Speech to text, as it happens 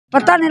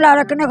पता नहीं ला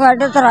रखने को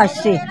अड्डे तो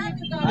रास्ते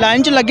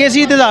लाइन च लगे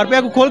सी 1000 रुपया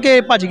खोल के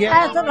भज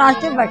गया। तो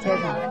रास्ते में बैठे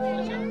थे।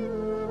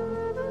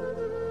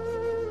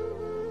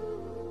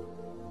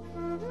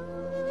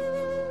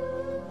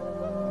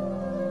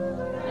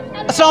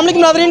 अस्सलाम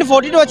वालेकुम नाज़रीन,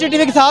 42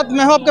 टीवी के साथ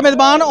मैं हूं आपका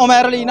मेज़बान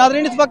उमैर अली।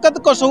 नाज़रीन, इस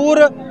वक्त कसूर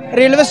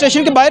रेलवे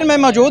स्टेशन के बाहर मैं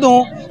मौजूद हूं।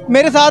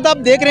 मेरे साथ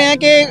आप देख रहे हैं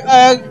कि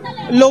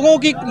लोगों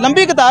की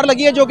लंबी कतार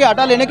लगी है जो कि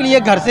आटा लेने के लिए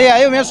घर से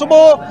आए हुए हैं।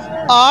 सुबह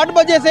 8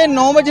 बजे से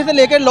 9 बजे से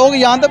लेकर लोग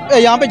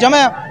यहाँ पे जमा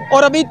है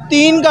और अभी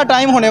 3 का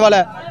टाइम होने वाला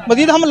है।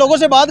 मज़ीद हम लोगों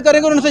से बात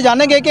करेंगे और उनसे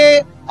जानेंगे कि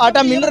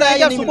आटा मिल रहा है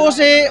या सुबह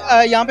से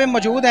यहाँ पे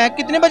मौजूद हैं।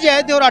 कितने बजे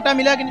आए थे और आटा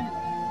मिला कि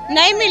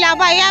नहीं मिला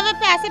भाई? यहाँ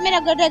पैसे मेरे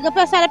गड्ढे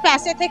पे सारे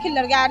पैसे थे,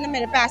 खिलर गया ना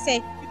मेरे पैसे।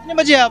 कितने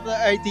बजे आप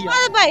आई थी?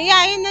 भाई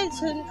आई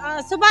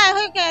सुबह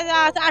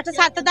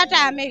 8-7 का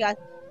टाइम है,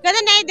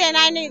 कहते नहीं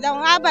देना ही नहीं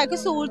दूंगा भाई, कोई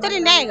सूरत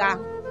नहीं रहेगा,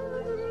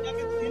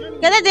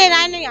 कहते देना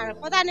ही नहीं यार।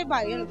 पता नहीं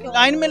भाई क्यों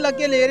लाइन में लग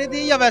के ले रही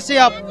थी या वैसे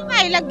आप?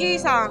 भाई लगी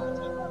सा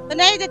तो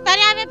नहीं देता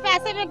नहीं,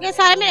 पैसे में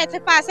सारे मेरे थे,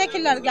 पैसे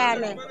खिलर गया।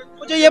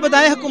 मुझे ये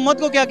बताएं, हुकूमत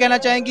को क्या कहना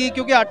चाहेंगी?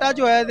 क्योंकि आटा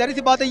जो है ज़ाहिर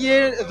सी बात है ये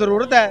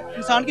ज़रूरत है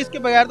इंसान की, इसके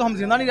बगैर तो हम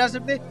जिंदा नहीं रह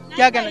सकते।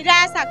 क्या कहना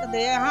रह सकते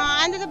हैं?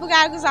 हाँ, तो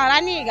बगैर गुजारा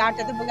नहीं है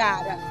आटे तो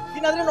बगैर।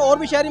 नाज़रीन, और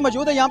भी शहरी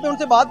मौजूद है यहाँ पे,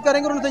 उनसे बात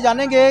करेंगे और उनसे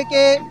जानेंगे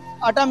कि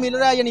आटा मिल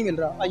रहा है या नहीं मिल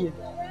रहा। आइए।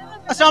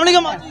 अस्सलाम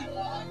वालेकुम।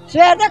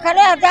 सवेर दे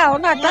खड़े आ क्या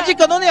होना हाँ जी,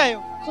 कदों दे आए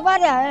हो? सुबह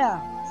दे आए आ।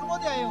 सुबह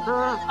दे आए हो?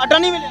 हाँ। आटा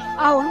नहीं मिला?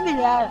 आ हुन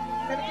मिला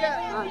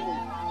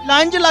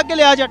लाइन च लग के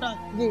लिया आटा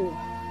जी।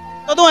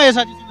 कदों आए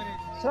सर?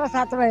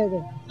 7 बजे दे।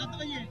 7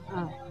 बजे।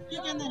 हां, की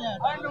कहंदे ने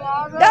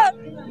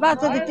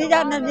बात दित्ती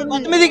जाने दिन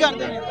बदतमीजी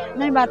करते हैं।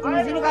 नहीं,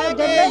 बदतमीजी नहीं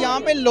करते। यहाँ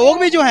पे लोग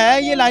भी जो हैं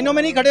ये लाइनों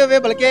में नहीं खड़े हुए,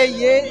 बल्कि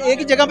ये एक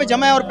ही जगह पे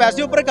जमा है और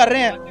पैसे ऊपर कर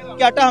रहे हैं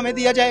कि आटा हमें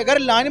दिया जाए। अगर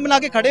लाइन बना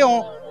के खड़े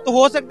हों तो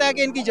हो सकता है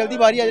कि इनकी जल्दी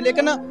बारी आ जाए,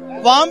 लेकिन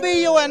वहाँ भी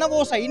जो है ना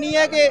वो सही नहीं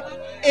है कि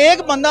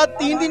एक बंदा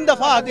 3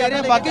 दफा आ दे रहे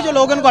हैं, बाकी जो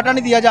लोगों को आटा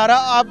नहीं दिया जा रहा।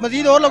 आप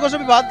मजीद और लोगों से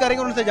भी बात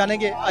करेंगे, उनसे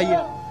जानेंगे।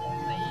 आइए।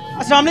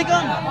 अस्सलाम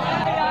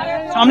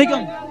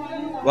वालेकुम।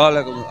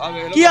 वालेकुम।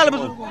 की हाल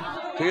बुजुर्ग?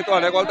 ठीक,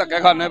 ਤੁਹਾਡੇ ਕੋਲ ਧੱਕੇ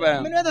ਖਾਣੇ ਪਏ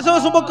ਆ। ਮੈਨੂੰ ਦੱਸੋ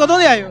ਸੁਬਹ ਕਦੋਂ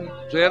ਦੇ ਆਏ ਹੋ?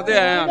 ਸਵੇਰ ਦੇ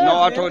ਆਏ ਆ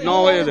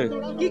 9 ਵਜੇ ਦੇ।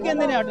 ਕੀ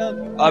ਕਹਿੰਦੇ ਨੇ ਆਟਾ?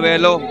 ਆ ਵੇਖ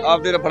ਲਓ,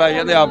 ਆਪਦੇ ਫੜਾਈ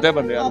ਜਾਂਦੇ ਆਪਦੇ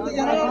ਬੰਦੇ ਆ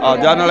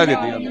ਜਾਨ ਵਾਲੇ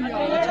ਦਿੱਤੀ ਜਾਂਦੇ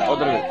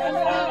ਉਧਰ ਵੀ।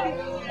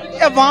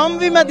 ਇਹ ਆਵਾਮ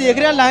ਵੀ ਮੈਂ ਦੇਖ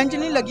ਰਿਹਾ ਲਾਈਨ 'ਚ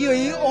ਨਹੀਂ ਲੱਗੀ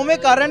ਹੋਈ, ਉਵੇਂ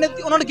ਕਰ ਰਹੇ ਨੇ।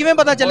 ਉਹਨਾਂ ਨੂੰ ਕਿਵੇਂ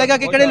ਪਤਾ ਚੱਲੇਗਾ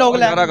ਕਿ ਕਿਹੜੇ ਲੋਕ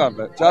ਲੈ?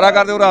 ਚਾਰਾ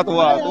ਕਰਦੇ ਉਹ ਰਾਤ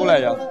ਨੂੰ ਆ ਤੂੰ ਲੈ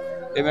ਜਾ,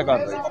 ਇਵੇਂ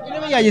ਕਰਦੇ। ਕਿੰਨੇ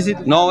ਵਜੇ ਆਏ ਸੀ?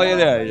 9 ਵਜੇ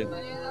ਦੇ ਆਏ ਜੀ।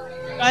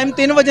 ਟਾਈਮ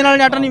 3 ਵਜੇ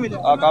ਨਾਲ ਆਟਾ ਨਹੀਂ ਮਿਲਿਆ?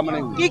 ਆ ਕੰਮ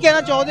ਨਹੀਂ। ਕੀ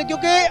ਕਹਿਣਾ ਚਾਹੋਗੇ?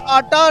 ਕਿਉਂਕਿ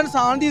ਆਟਾ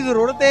ਇਨਸਾਨ ਦੀ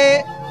ਜ਼ਰੂਰਤ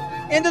ਹੈ,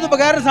 ਇਹਦੇ ਤੋਂ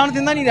ਬਗੈਰ ਇਨਸਾਨ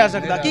जिंदा नहीं रह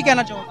सकता। ਕੀ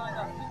कहना चाहोगे?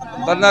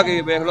 बनना की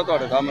देख लो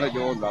ਤੁਹਾਡੇ सामने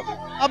जो ਹੁੰਦਾ।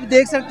 अब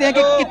देख सकते हैं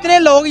कि कितने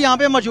लोग यहाँ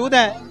पे मौजूद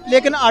हैं,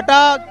 लेकिन आटा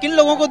किन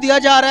लोगों को दिया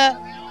जा रहा है?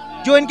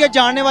 जो इनके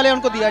जानने वाले हैं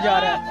उनको दिया जा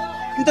रहा है।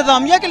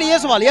 इंतजामिया के लिए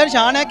सवालिया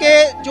निशान है कि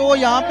जो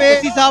यहाँ पे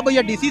सी साहब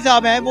या डीसी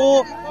साहब हैं वो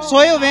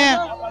सोए हुए हैं।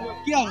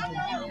 क्या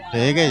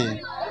ठीक है जी।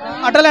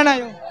 आटा लेना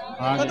आए हो?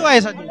 कदों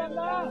आए सर जी?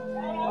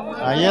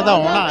 आइए तो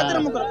होना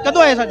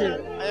कदों आए सर जी?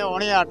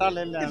 होनी आटा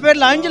ले ले। फिर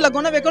लाइन च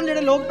लगो ना, वेखो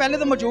ਜਿਹੜੇ ਲੋਕ ਪਹਿਲੇ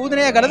ਤੋਂ ਮੌਜੂਦ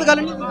ਨੇ। ਇਹ ਗਲਤ ਗੱਲ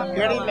ਨਹੀਂ?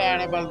 ਕਿਹੜੀ ਲੈਣ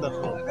ਬਲ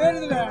ਦੱਸੋ।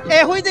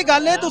 ਇਹੋ ਹੀ ਤੇ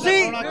ਗੱਲ ਹੈ। ਤੁਸੀਂ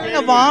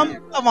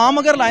ਆਵਾਮ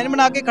ਅਗਰ ਲਾਈਨ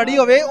ਬਣਾ ਕੇ ਖੜੀ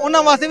ਹੋਵੇ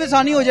ਉਹਨਾਂ ਵਾਸਤੇ ਵੀ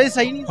ਆਸਾਨੀ ਹੋ ਜਾਏ।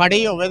 ਸਹੀ ਨਹੀਂ ਖੜੀ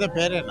ਹੋਵੇ ਤੇ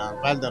ਫਿਰ ਹੈ ਨਾ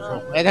ਬਲ ਦੱਸੋ।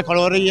 ਇੱਥੇ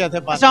ਖੜੋ ਰਹੀ ਹੈ ਇੱਥੇ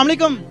ਪਾਸ। अस्सलाम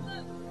वालेकुम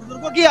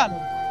बुजुर्गो, की हाल है?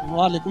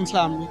 वालेकुम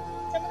सलाम जी।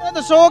 मैं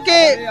दसो कि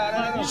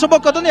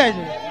सुबह कदों दे आए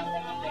जी?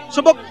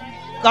 सुबह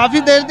काफ़ी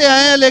देर से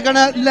आए हैं, लेकिन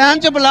लाइन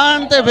च बुलान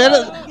तो फिर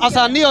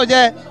आसानी हो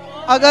जाए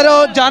अगर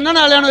जानने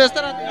वाले इस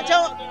तरह। अच्छा,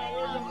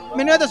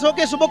 मैंने दसो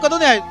कि सुबह कदों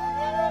दे आए?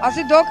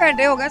 ਅਸੀਂ 2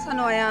 ਘੰਟੇ ਹੋ ਗਏ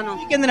ਸਾਨੂੰ ਆਇਆ ਨੂੰ।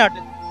 ਕੀ ਕਹਿੰਦੇ ਨੇ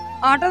ਆਟੇ?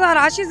 ਆਟਾ ਦਾ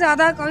ਰਸ਼ ਹੀ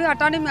ਜ਼ਿਆਦਾ, ਕੋਈ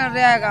ਆਟਾ ਨਹੀਂ ਮਿਲ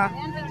ਰਿਹਾ ਹੈਗਾ।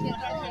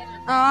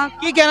 ਹਾਂ,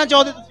 ਕੀ ਕਹਿਣਾ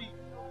ਚਾਹੋਗੇ ਤੁਸੀਂ?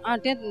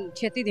 ਆਟੇ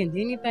ਛੇਤੀ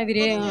ਦਿੰਦੀ ਨਹੀਂ ਪਈ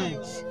ਵੀਰੇ,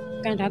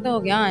 ਘੰਟਾ ਤਾਂ ਹੋ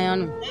ਗਿਆ ਆਇਆ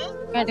ਨੂੰ,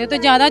 ਘੰਟੇ ਤੋਂ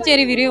ਜ਼ਿਆਦਾ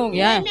ਚਿਰ ਵੀਰੇ ਹੋ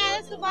ਗਿਆ।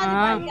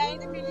 ਹਾਂ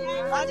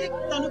ਹਾਂਜੀ,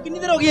 ਤੁਹਾਨੂੰ ਕਿੰਨੀ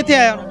ਦੇਰ ਹੋ ਗਈ ਇੱਥੇ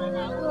ਆਇਆ ਨੂੰ?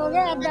 हो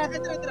गया अड्डा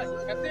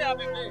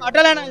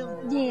ਆਟਾ ਲੈਣ ਆਏ ਹੋ?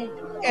 जी।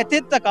 ਇੱਥੇ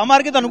ਧੱਕਾ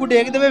ਮਾਰ ਕੇ ਤੁਹਾਨੂੰ ਕੋਈ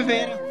ਡੇਕ ਦੇਵੇ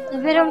ਫੇਰ? तो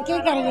फिर हम की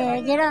करिए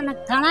जेड़ा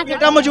खाना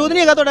ਬੇਟਾ ਮੌਜੂਦ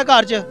ਨਹੀਂ ਹੈਗਾ ਤੁਹਾਡਾ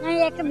ਘਰ 'ਚ? नहीं,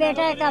 एक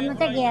बेटा काम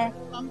से गया है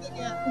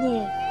जी।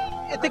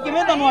 ਇੱਥੇ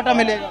ਕਿਵੇਂ ਤੁਹਾਨੂੰ ਆਟਾ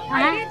ਮਿਲੇਗਾ?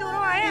 हाँ,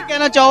 ਕੀ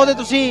ਕਹਿਣਾ ਚਾਹੋਗੇ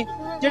ਤੁਸੀਂ?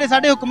 ਜਿਹੜੇ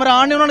ਸਾਡੇ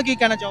ਹੁਕਮਰਾਨ ਨੇ ਉਹਨਾਂ ਨੂੰ ਕੀ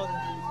ਕਹਿਣਾ ਚਾਹੋਗੇ?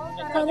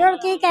 खजूर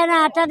की कहना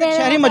आटा दे।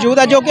 शहरी मौजूद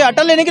है जो कि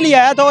आटा लेने के लिए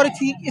आया था और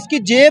इसकी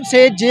जेब से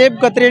जेब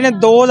कतरे ने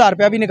 2000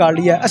 रुपया भी निकाल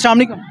लिया है। अस्सलाम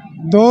वालेकुम।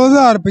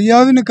 2000 रुपया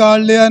भी निकाल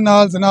लिया,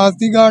 नाल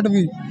सनास्ती कार्ड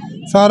भी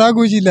सारा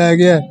कुछ ही लै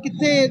गया।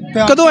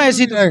 कितने कदों आए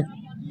सी?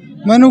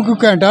 मैनू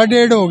कोई घंटा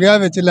डेढ़ हो गया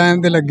विच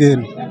लाइन ते लगे।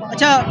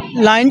 अच्छा,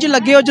 लाइन च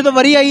लगे हो, जो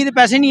वरी आई तो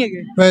पैसे नहीं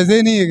है? पैसे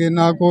नहीं है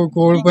ना, कोई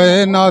कोल पे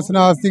ना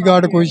सनास्ती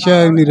कार्ड, कोई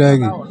शय नहीं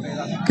रहेगी।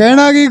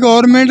 कहना कि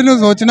गौरमेंट नूं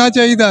सोचना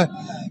चाहिए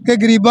कि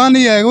गरीबां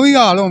दी है कोई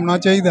हाल होना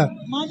चाहिए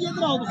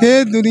कि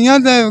दुनिया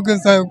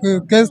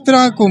किस तरह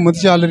हुकूमत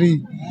चल रही।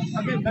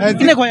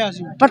 किने खोया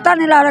सी? पता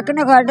नहीं ला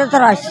रखने को अड्डे तो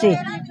रास्ते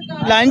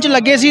लाइन च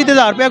लगे सी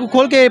 1000 रुपया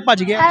खोल के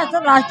भज गया।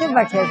 तो रास्ते में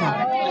बैठे थे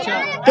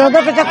तो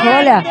उधर किसे खोल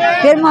लिया,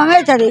 फिर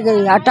मैं चली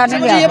गई, आटा नहीं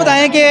मुझे ये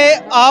बताएं कि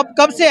आप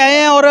कब से आए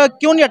हैं और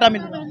क्यों नहीं आटा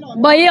मिला?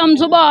 भाई हम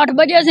सुबह 8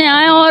 बजे से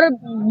आए और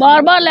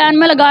बार बार लाइन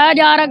में लगाया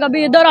जा रहा है,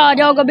 कभी इधर आ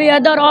जाओ कभी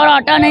इधर, और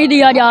आटा नहीं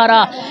दिया जा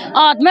रहा।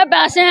 हाथ में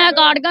पैसे हैं,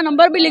 कार्ड का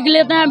नंबर भी लिख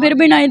लेते हैं, फिर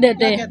भी नहीं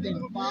देते।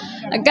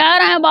 कह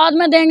रहे हैं बाद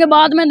में देंगे,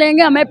 बाद में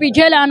देंगे, हमें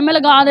पीछे लाइन में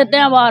लगा देते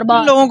हैं बार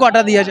बार। लोगों को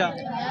आटा दिया जा,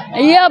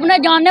 ये अपने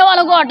जानने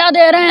वालों को आटा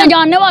दे रहे हैं,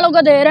 जानने वालों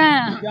को दे रहे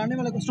हैं। जानने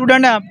वाले को?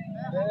 स्टूडेंट है आप?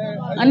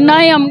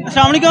 नहीं हम।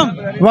 अस्सलाम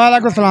वालेकुम।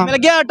 वालेकुम सलाम। मिल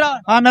गया आटा?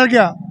 हाँ मिल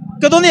गया।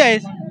 कदों दे आए?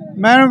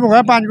 मैंने हो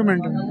गया 5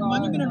 मिनट।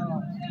 5 मिनट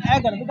है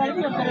कर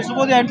दो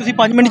सुबह दे आए तुसी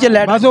 5 मिनट च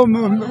लेट। बस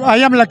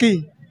I am lucky,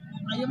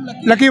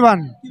 lucky one.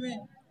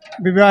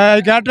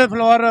 I get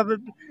floor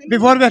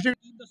before waste.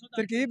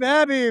 तरकीब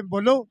है अभी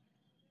बोलो।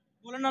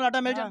 बोलन नाल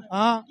आटा मिल जाता?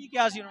 हाँ। की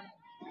क्या सी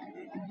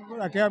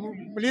उन्होंने? क्या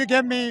please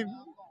give me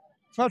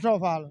first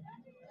of all.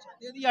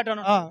 दे दिया आटा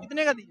उन्होंने? हाँ।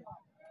 कितने का दिया?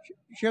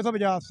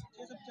 650।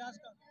 650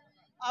 का।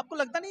 आपको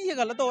लगता नहीं ये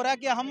गलत हो रहा है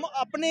कि हम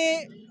अपने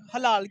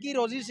हलाल की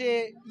रोजी से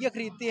ये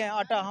खरीदते हैं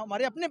आटा,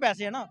 हमारे अपने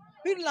पैसे हैं ना,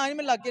 फिर लाइन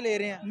में लग के ले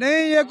रहे हैं?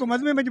 नहीं ये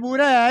हुकूमत में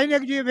मजबूर है ही नहीं,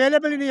 एक चीज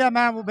अवेलेबल ही नहीं है।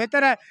 मैं वो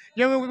बेहतर है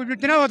ये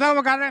जितना होता है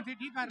वो कर रहे हैं, ठीक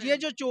कर रहे हैं। ये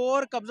जो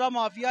चोर कब्जा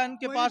माफिया,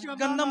 इनके पास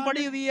गंदम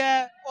पड़ी हुई है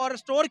और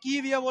स्टोर की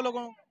हुई है वो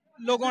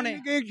लोगों ने।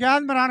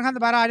 शायद इमरान खान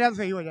दोबारा आ जाए तो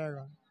सही हो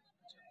जाएगा।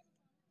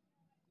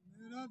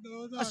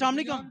 अस्सलाम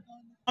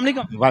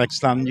वालेकुम। वालेकुम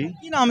सलाम जी।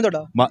 की नाम है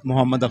ਤੁਹਾਡਾ?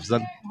 मोहम्मद अफजल।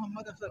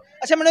 मोहम्मद अफजल।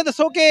 अच्छा मैंने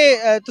दसो कि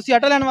ਤੁਸੀਂ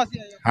ਆਟਾ ਲੈਣ ਵਾਸਤੇ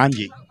ਆਏ ਹੋ? हाँ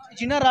जी।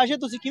 ਜਿੰਨਾ ਰਸ਼ ਹੈ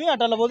ਤੁਸੀਂ ਕਿਵੇਂ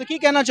ਆਟਾ ਲਵੋਗੇ? ਕੀ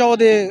ਕਹਿਣਾ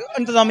ਚਾਹੋਗੇ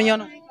ਇੰਤਜ਼ਾਮੀਆਂ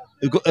ਨੂੰ?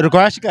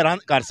 रिक्वेस्ट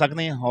कर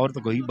सकते हैं और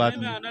तो कोई बात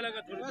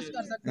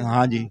नहीं।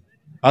 हाँ जी,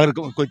 अगर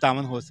कोई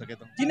तामन हो सके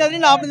तो। जी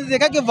नाज़रीन, आपने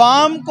देखा कि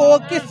वाम को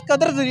किस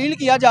कदर जलील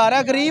किया जा रहा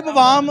है। गरीब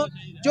वाम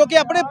जो कि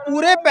अपने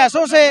पूरे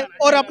पैसों से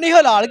और अपनी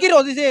हलाल की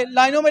रोजी से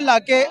लाइनों में ला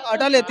के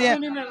आटा लेते हैं,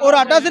 और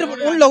आटा सिर्फ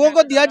उन लोगों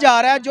को दिया जा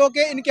रहा है जो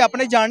कि इनके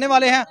अपने जानने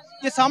वाले हैं।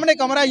 ये सामने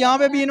कमरा है, यहाँ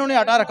पे भी इन्होंने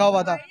आटा रखा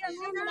हुआ था।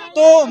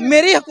 तो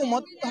मेरी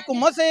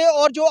हुकूमत से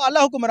और जो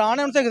आला हुक्मरान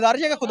है उनसे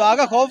गुजारिश है कि खुदा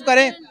का खौफ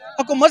करें।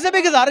 हुकूमत से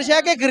भी गुजारिश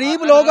है कि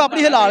गरीब लोग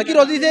अपनी हलाल की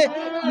रोजी से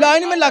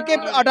लाइन में लग के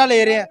आटा ले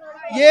रहे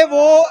हैं। ये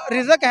वो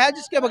रिज़्क है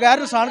जिसके बगैर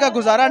इंसान का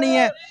गुजारा नहीं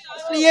है।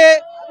 इसलिए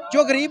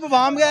जो गरीब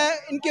अवाम है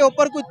इनके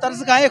ऊपर कुछ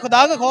तरस खाएं,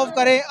 खुदा का खौफ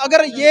करें।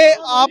 अगर ये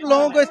आप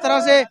लोगों को इस तरह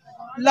से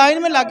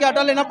लाइन में लग के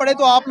आटा लेना पड़े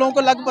तो आप लोगों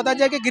को लग पता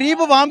जाए कि गरीब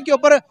अवाम के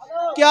ऊपर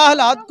क्या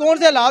हालात, कौन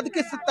से हालात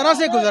किस तरह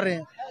से गुजर रहे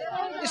हैं।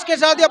 इसके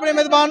साथ ही अपने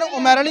मेज़बान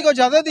उमैर अली को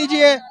इजाज़त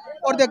दीजिए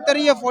और देखते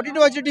रहिए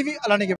 42 TV अलाने के।